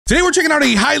Today we're checking out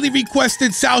a highly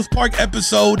requested South Park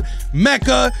episode,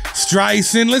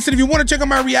 Mecha-Streisand. Listen, if you want to check out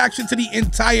my reaction to the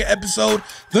entire episode,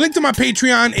 the link to my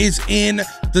Patreon is in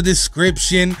the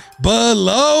description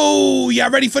below. Y'all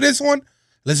ready for this one?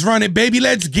 Let's run it, baby.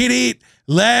 Let's get it.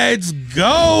 Let's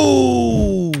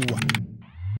go.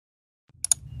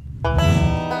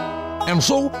 And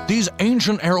so, these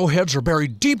ancient arrowheads are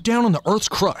buried deep down in the Earth's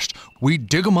crust. We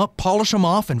dig them up, polish them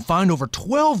off, and find over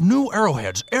 12 new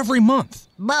arrowheads every month.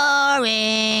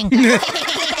 Boring.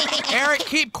 Eric,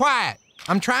 keep quiet.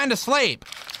 I'm trying to sleep.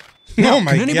 Now, Oh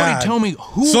my God. can anybody tell me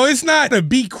who... So it's not a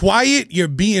be quiet, you're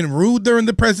being rude during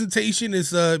the presentation.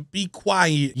 It's a be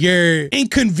quiet, you're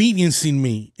inconveniencing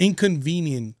me.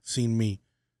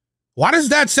 Why does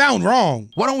that sound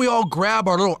wrong? Why don't we all grab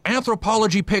our little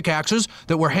anthropology pickaxes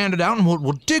that were handed out and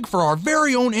we'll dig for our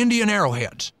very own Indian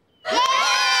arrowheads.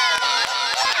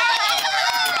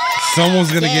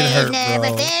 Someone's gonna get hurt, Never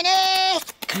bro.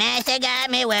 finished. Master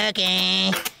got me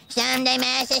working. Someday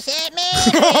Master set me.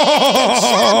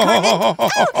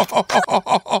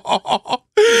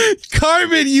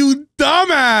 Carmen, you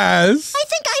dumbass. I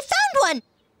think I found one.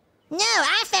 No,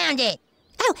 I found it.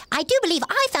 Oh, I do believe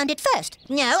I found it first.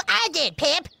 No, I did,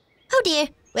 Pip. Oh, dear.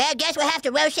 Well, guess we'll have to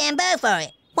Rochambeau for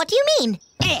it. What do you mean?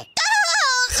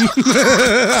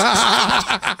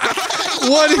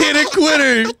 One hit a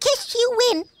quitter. I guess you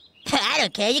win. I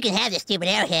don't care. You can have the stupid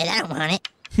arrowhead. I don't want it.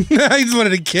 I just wanted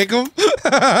to kick him.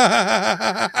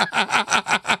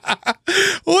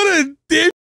 What a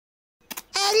dick.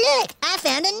 Oh, look. I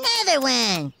found another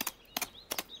one.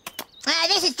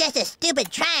 This is just a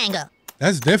stupid triangle.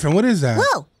 That's different. What is that?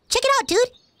 Whoa, check it out,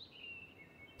 dude.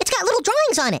 It's got little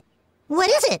drawings on it.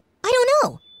 What is it? I don't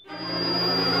know.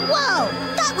 Whoa,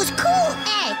 that was cool.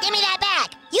 Hey, give me that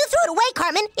back. You threw it away,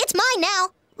 Cartman. It's mine now.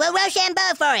 We'll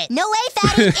Rochambeau for it. No way,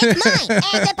 fatty. It's mine.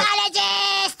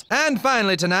 Anthropologist. And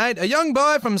finally tonight, a young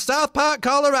boy from South Park,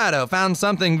 Colorado found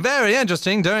something very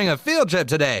interesting during a field trip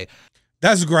today.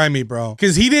 That's grimy, bro.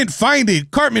 Because he didn't find it.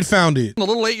 Cartman found it. The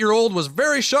little 8-year-old was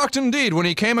very shocked indeed when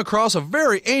he came across a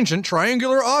very ancient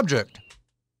triangular object.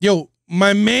 Yo,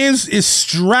 my man's is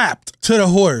strapped to the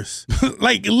horse.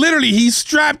 Like, literally, he's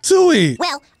strapped to it.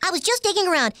 Well, I was just digging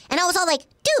around, and I was all like,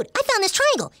 dude, I found this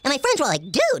triangle. And my friends were like,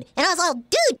 dude. And I was all,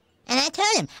 dude. And I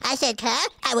told him, I said, Carl,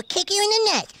 I will kick you in the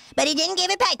nuts. But he didn't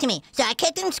give it back to me. So I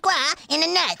kicked him square in the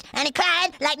nuts. And he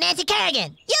cried like Nancy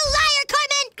Kerrigan. You liar,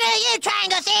 Cartman! Screw you,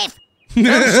 triangle thief! And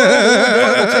so, the little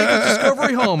boy will take his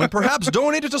discovery home and perhaps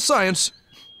donate it to science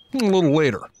a little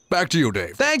later. Back to you,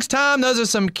 Dave. Thanks, Tom. Those are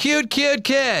some cute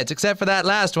kids. Except for that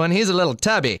last one. He's a little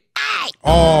tubby.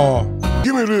 Oh.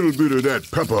 Give me a little bit of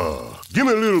that pepper. Give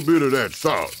me a little bit of that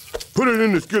salt. Put it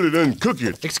in the skillet and cook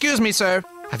it. Excuse me, sir.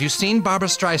 Have you seen Barbara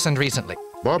Streisand recently?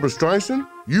 Barbara Streisand?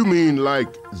 You mean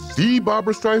like the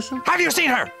Barbara Streisand? Have you seen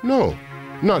her? No,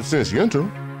 not since Yentl.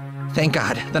 Thank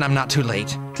God. Then I'm not too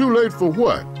late. Too late for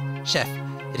what? Chef,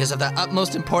 it is of the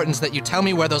utmost importance that you tell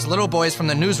me where those little boys from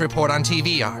the news report on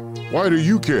TV are. Why do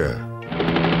you care?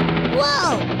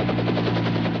 Whoa!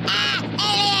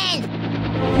 Aliens!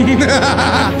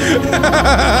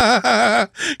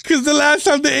 Because the last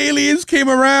time the aliens came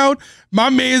around, my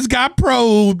man's got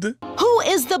probed. Who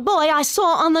is the boy I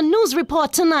saw on the news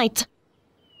report tonight?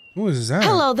 Who is that?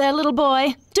 Hello there, little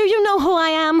boy. Do you know who I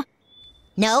am?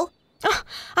 No? Oh,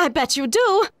 I bet you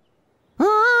do.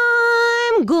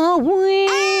 I'm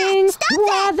going stop where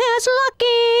that! there's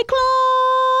lucky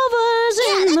clovers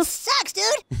Yeah, in that the... sucks,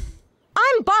 dude.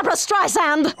 I'm Barbara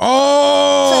Streisand.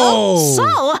 Oh!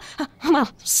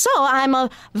 So I'm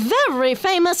a very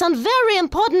famous and very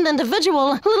important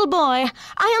individual, little boy.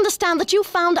 I understand that you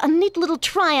found a neat little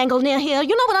triangle near here.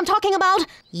 You know what I'm talking about?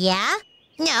 Yeah?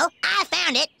 No, I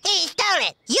found it. He stole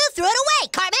it. You threw it away,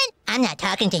 Cartman. I'm not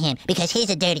talking to him because he's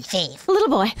a dirty thief. Little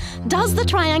boy, does the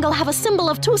triangle have a symbol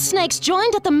of 2 snakes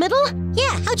joined at the middle?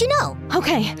 Yeah, how'd you know?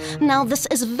 Okay, now this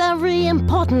is very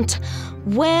important.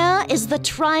 Where is the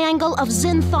triangle of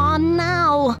Zinthar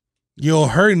now? Yo,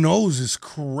 her nose is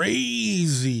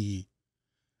crazy.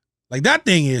 Like, that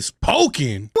thing is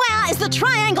poking. Where is the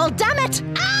triangle, damn it?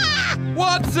 Ah!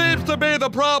 What seems to be the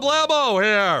problemo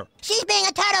here? She's being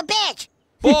a total bitch.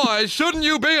 Boy, shouldn't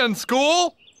you be in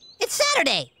school? It's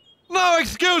Saturday. No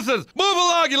excuses! Move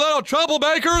along, you little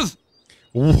troublemakers!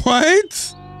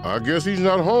 What? I guess he's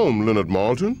not home, Leonard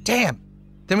Maltin. Damn.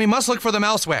 Then we must look for them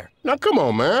elsewhere. Now come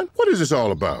on, man. What is this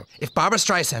all about? If Barbara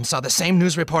Streisand saw the same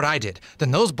news report I did, then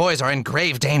those boys are in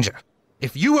grave danger.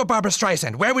 If you were Barbara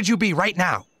Streisand, where would you be right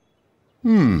now?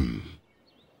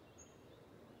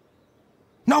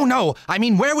 No, I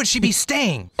mean, where would she be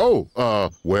staying? Oh,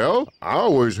 well, I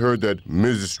always heard that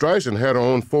Mrs. Streisand had her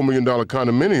own $4 million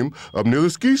condominium up near the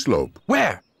ski slope.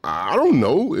 Where? I don't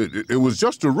know. It was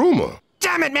just a rumor.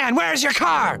 Damn it, man, where's your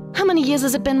car? How many years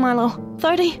has it been, Milo?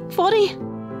 30? 40?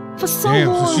 For so Damn,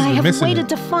 so long she's I been have missing waited it.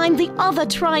 to find the other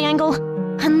triangle.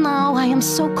 And now I am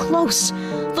so close.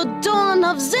 The dawn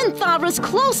of Zinthar is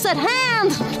close at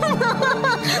hand.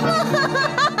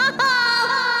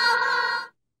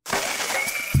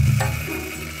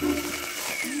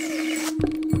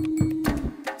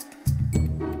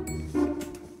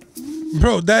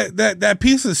 Bro, that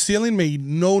piece of ceiling made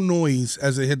no noise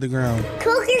as it hit the ground.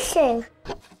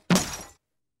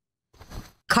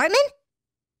 Cartman?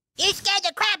 You scared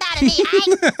the crap out of me, Ike.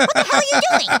 What the hell are you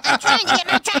doing? I'm trying to get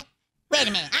my Wait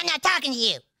a minute, I'm not talking to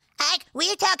you. Ike, will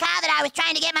you tell Kyle that I was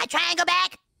trying to get my triangle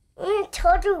back?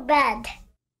 Total bad.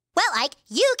 Well, Ike,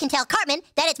 you can tell Cartman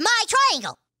that it's my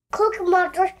triangle. Cookie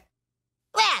Monster.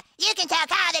 Well, you can tell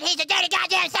Kyle that he's a dirty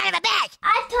goddamn son of a bitch.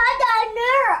 I thought I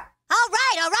knew.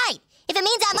 All right. If it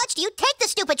means that much to you, take the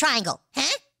stupid triangle.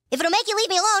 Huh? If it'll make you leave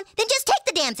me alone, then just take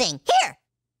the damn thing. Here.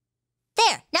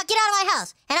 There, now get out of my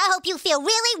house, and I hope you feel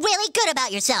really, really good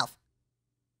about yourself.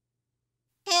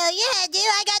 Hell yeah, dude,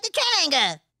 I got the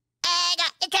triangle. I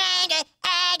got the triangle.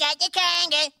 I got the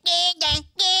triangle.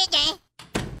 Get.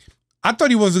 I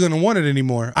thought he wasn't gonna want it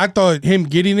anymore. I thought him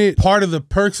getting it, part of the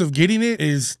perks of getting it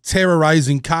is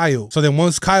terrorizing Kyle. So then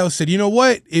once Kyle said, you know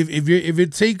what, if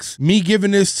it takes me giving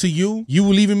this to you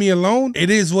leaving me alone, it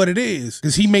is what it is.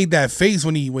 Because he made that face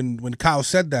when Kyle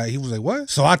said that. He was like, what?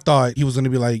 So I thought he was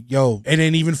gonna be like, yo, it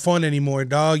ain't even fun anymore,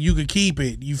 dog. You could keep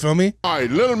it. You feel me? All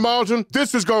right, Little Martin,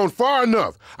 this has gone far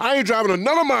enough. I ain't driving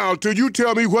another mile till you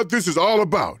tell me what this is all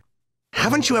about.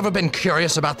 Haven't you ever been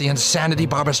curious about the insanity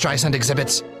Barbara Streisand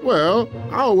exhibits? Well,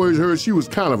 I always heard she was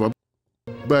kind of a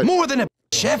but More than a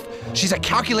chef, she's a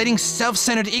calculating,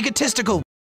 self-centered, egotistical.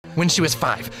 When she was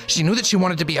 5, she knew that she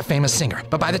wanted to be a famous singer,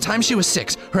 but by the time she was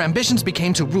 6, her ambitions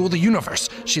became to rule the universe.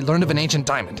 She learned of an ancient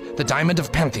diamond, the diamond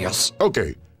of Pantheos.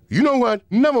 okay, you know what?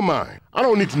 Never mind. I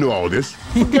don't need to know all this.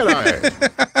 Forget I asked.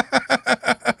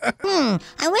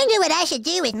 I wonder what I should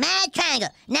do with my triangle,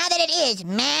 now that it is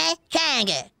my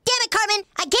triangle. Damn it, Cartman!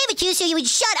 I gave it to you so you would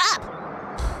shut up!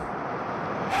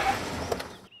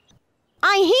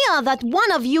 I hear that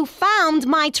one of you found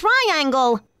my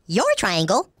triangle. Your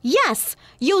triangle? Yes,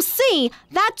 you see,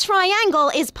 that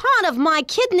triangle is part of my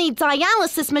kidney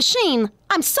dialysis machine.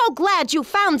 I'm so glad you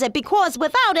found it because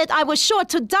without it, I was sure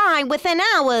to die within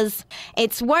hours.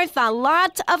 It's worth a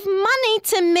lot of money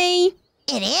to me.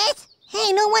 It is?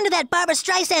 Hey, no wonder that Barbara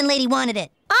Streisand lady wanted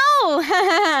it. Oh,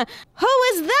 who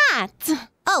is that?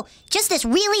 Oh, just this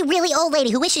really, really old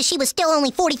lady who wishes she was still only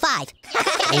 45.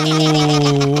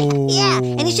 Oh. Yeah,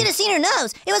 and you should have seen her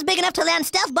nose. It was big enough to land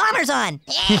stealth bombers on.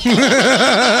 Yeah,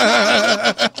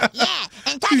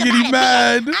 and talk She's about getting it,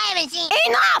 mad. I haven't seen...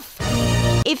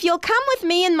 Enough! If you'll come with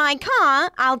me in my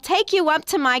car, I'll take you up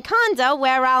to my condo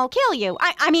where I'll kill you.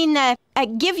 I mean,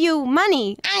 give you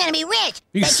money. I'm gonna be rich.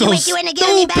 You're Bet so you wish you wouldn't have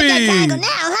given me back that stupid. triangle now,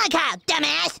 huh, Kyle,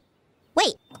 dumbass?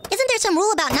 Wait, isn't there some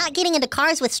rule about not getting into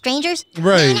cars with strangers?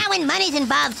 Right. Not when money's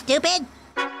involved, stupid.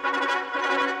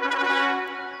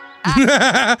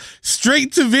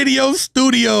 Straight to Video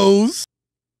Studios.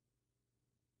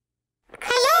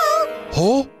 Hello?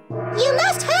 Oh? You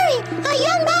must hurry. A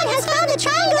young man has found the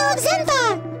triangle of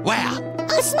Zinthar. Where?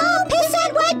 A small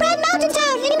piss-sad white bread mountain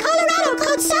town in Colorado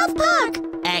called South Park.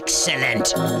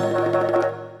 Excellent.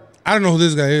 I don't know who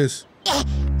this guy is.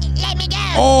 Let me go.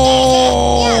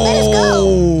 Oh! Yeah, let us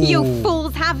go. You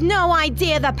fools have no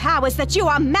idea the powers that you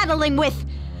are meddling with.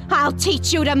 I'll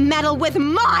teach you to meddle with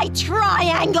my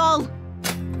triangle.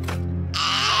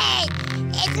 Hey,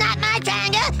 it's not my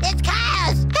triangle, it's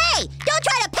Kyle's. Hey, don't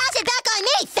try to pass it back on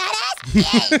me, fat ass. You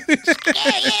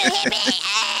hit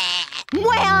me.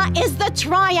 Where is the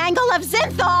triangle of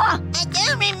Zinthar? I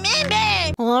don't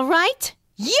remember. All right,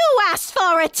 you asked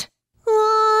for it.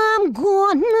 I'm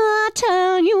gonna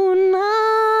tell you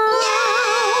now.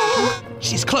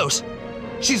 She's close.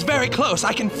 She's very close.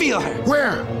 I can feel her.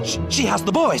 Where? She has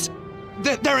the boys.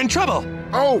 They're in trouble.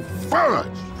 Oh, fudge!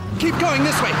 Keep going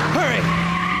this way. Hurry.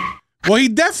 Well, he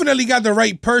definitely got the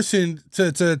right person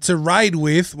to ride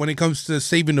with when it comes to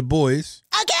saving the boys.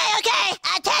 Okay,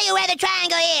 I'll tell you where the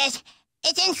triangle is.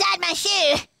 It's inside my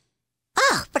shoe.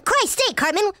 Oh, for Christ's sake,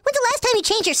 Cartman, when's the last time you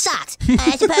changed your socks?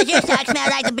 I suppose your socks smell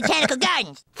like the botanical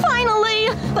gardens. Finally,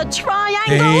 the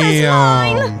triangle is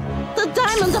mine. The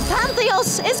diamond of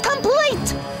Pantheos is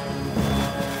complete.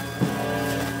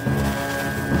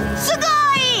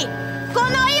 Sugoi!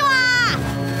 Konoi wa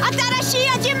atarashii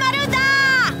hajimaru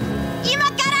da! Ima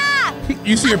kara!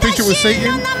 You see your picture with Watashi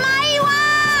no Satan? namae wa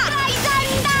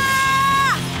Streisand da!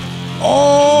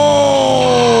 Oh!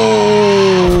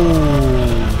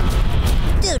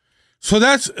 Dude. So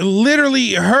that's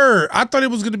literally her. I thought it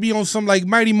was gonna be on some like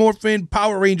Mighty Morphin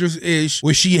Power Rangers-ish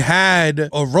where she had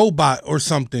a robot or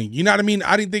something. You know what I mean?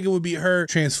 I didn't think it would be her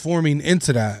transforming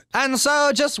into that. And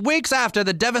so, just weeks after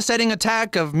the devastating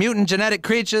attack of mutant genetic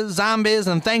creatures, zombies,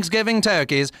 and Thanksgiving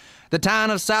turkeys, the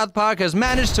town of South Park has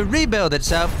managed to rebuild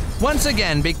itself once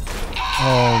again.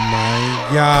 Oh my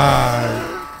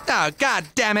God. Oh, God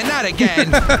damn it, not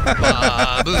again.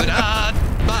 Baburat,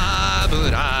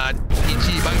 baburat,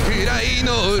 ichiban kurai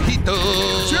no hito.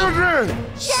 Children!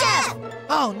 Chef!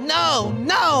 Oh,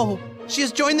 no. She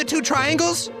has joined the two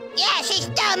triangles? Yeah, she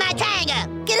stole my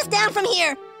triangle. Get us down from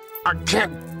here. I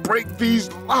can't break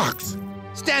these locks.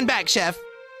 Stand back, Chef.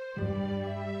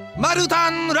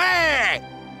 Marutan Re!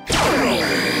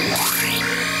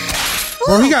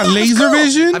 Bro, he got laser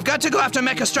vision? I've got to go after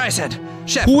Mecha-Streisand.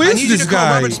 Chef, Who I is need this you to call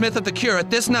guy? Robert Smith of the Cure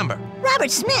at this number. Robert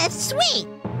Smith? Sweet.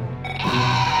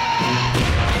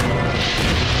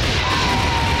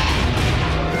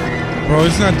 Bro,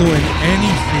 it's not doing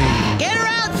anything. Get her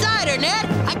outside, her, Ned.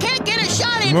 I can't get a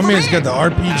shot in My from man's here. got the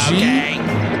RPG. Okay.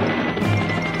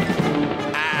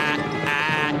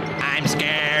 I'm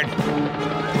scared.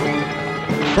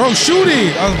 Bro, shoot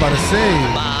it. I was about to say.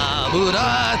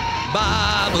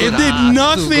 It did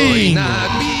nothing.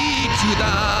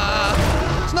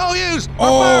 It's no use.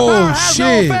 Oh, Firepower has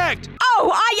no shit. effect.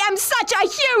 Oh, I am such a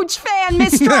huge fan,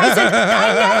 Miss Streisand.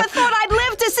 I never thought I'd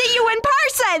live to see you in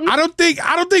person. I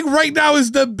don't think right now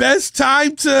is the best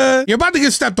time to. You're about to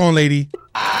get stepped on, lady.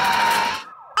 I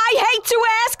hate to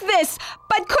ask this,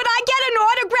 but could I get an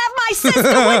autograph? My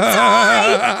sister would die.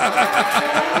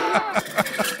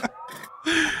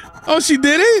 Oh, she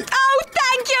did it? Oh,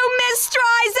 thank you, Miss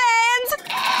Streisand.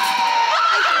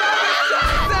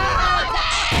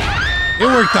 It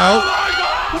worked out.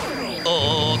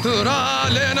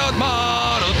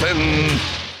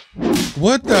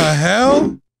 What the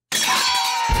hell?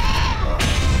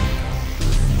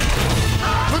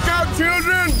 Look out,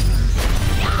 children!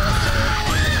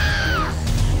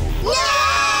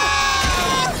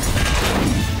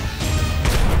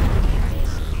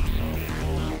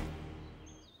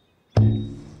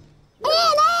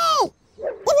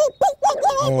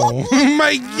 Oh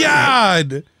my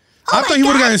God. I thought he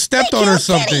would have gotten stepped on or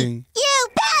something. You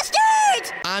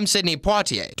bastards! I'm Sidney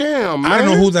Poitier. Damn, man. I don't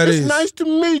know who that it's is. Nice to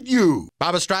meet you.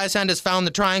 Barbara Streisand has found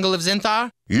the Triangle of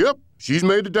Zinthar. Yep, she's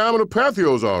made the Diamond of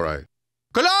Pathios all right.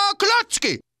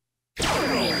 Kolotsky!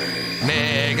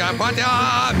 Mega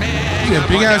Poitier, Mega Yeah,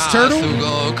 big ass turtle?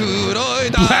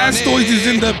 Blastoise is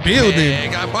in the building.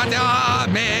 Mega Poitier,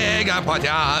 Mega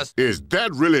Poitier. Is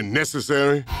that really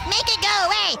necessary? Make it go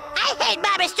away! I hate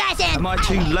Barbara Streisand! Am I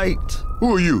too late?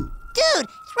 Who are you? Dude,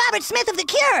 it's Robert Smith of the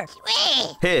Cure!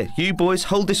 Sweet. Here, you boys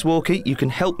hold this walkie. You can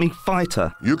help me fight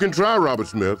her. You can try, Robert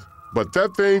Smith, but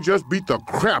that thing just beat the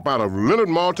crap out of Leonard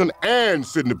Maltin and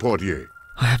Sidney Poitier.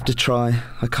 I have to try.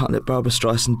 I can't let Barbara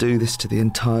Streisand do this to the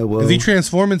entire world. Is he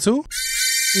transforming too?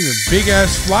 He's a big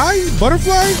ass fly?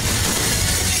 Butterfly?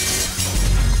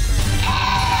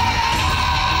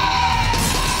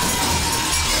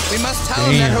 We must tell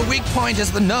him that her weak point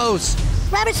is the nose.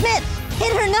 Robert Smith,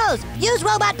 hit her nose. Use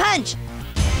robot punch.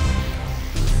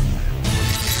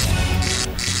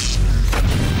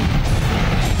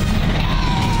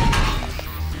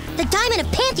 The Diamond of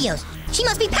Pantheos. She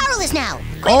must be powerless now.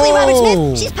 Quickly, Robert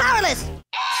Smith. She's powerless.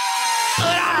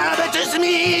 Robert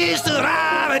Smith,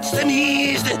 Robert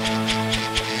Smith.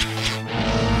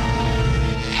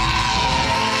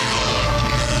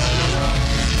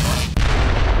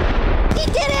 He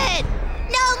did it!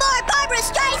 No more Barbara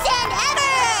Streisand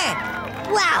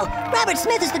ever! Wow, Robert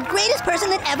Smith is the greatest person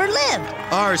that ever lived.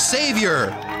 Our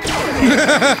savior. Can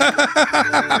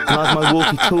I have my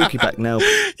walkie-talkie back now,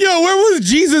 Yo, where was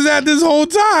Jesus at this whole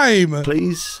time?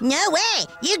 please? No way!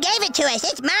 You gave it to us.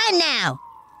 It's mine now.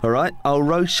 All right, I'll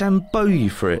Rochambeau you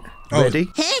for it. Ready?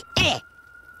 Hey,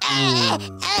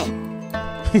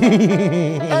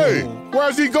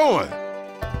 where's he going?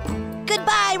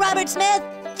 Goodbye, Robert Smith.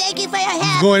 Thank you for your help.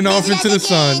 He's going off Visit into us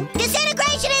the again. sun.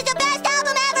 Disintegration is the best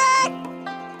album ever!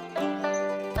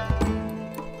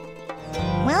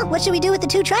 Well, what should we do with the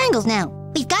two triangles now?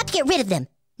 We've got to get rid of them.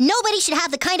 Nobody should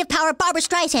have the kind of power Barbara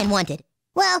Streisand wanted.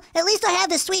 Well, at least I have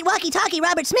the sweet walkie-talkie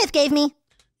Robert Smith gave me.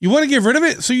 You want to get rid of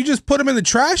it? So you just put them in the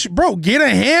trash? Bro, get a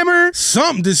hammer,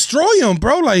 something, destroy them,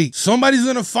 bro. Like, somebody's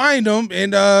going to find them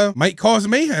and might cause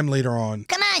mayhem later on.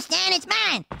 Come on, Stan, it's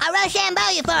mine. I'll Rochambeau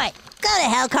you for it. Go to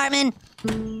hell, Cartman.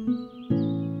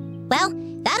 Well,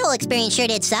 that whole experience sure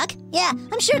did suck. Yeah,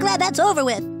 I'm sure glad that's over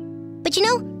with. But you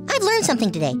know, I've learned something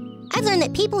today. I've learned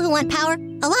that people who want power,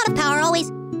 a lot of power, always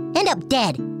end up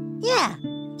dead. Yeah,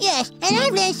 yes, and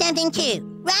I've learned something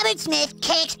too. Robert Smith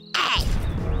kicks ass.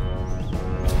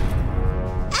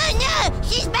 Oh no,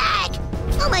 she's back!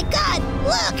 Oh my god,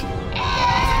 look!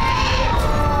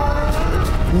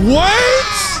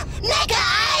 What? Mecha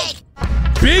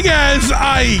Ike! Big ass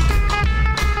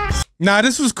Ike. Nah,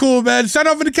 this was cool, man. Sound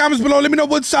off in the comments below. Let me know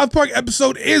what South Park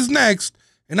episode is next,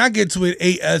 and I get to it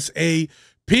ASAP.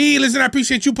 Listen, I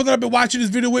appreciate you pulling up and watching this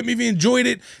video with me. If you enjoyed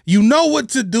it, you know what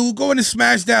to do. Go in and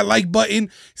smash that like button.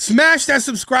 Smash that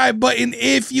subscribe button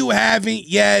if you haven't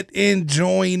yet. And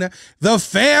join the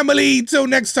family. Till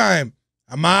next time,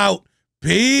 I'm out.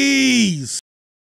 Peace.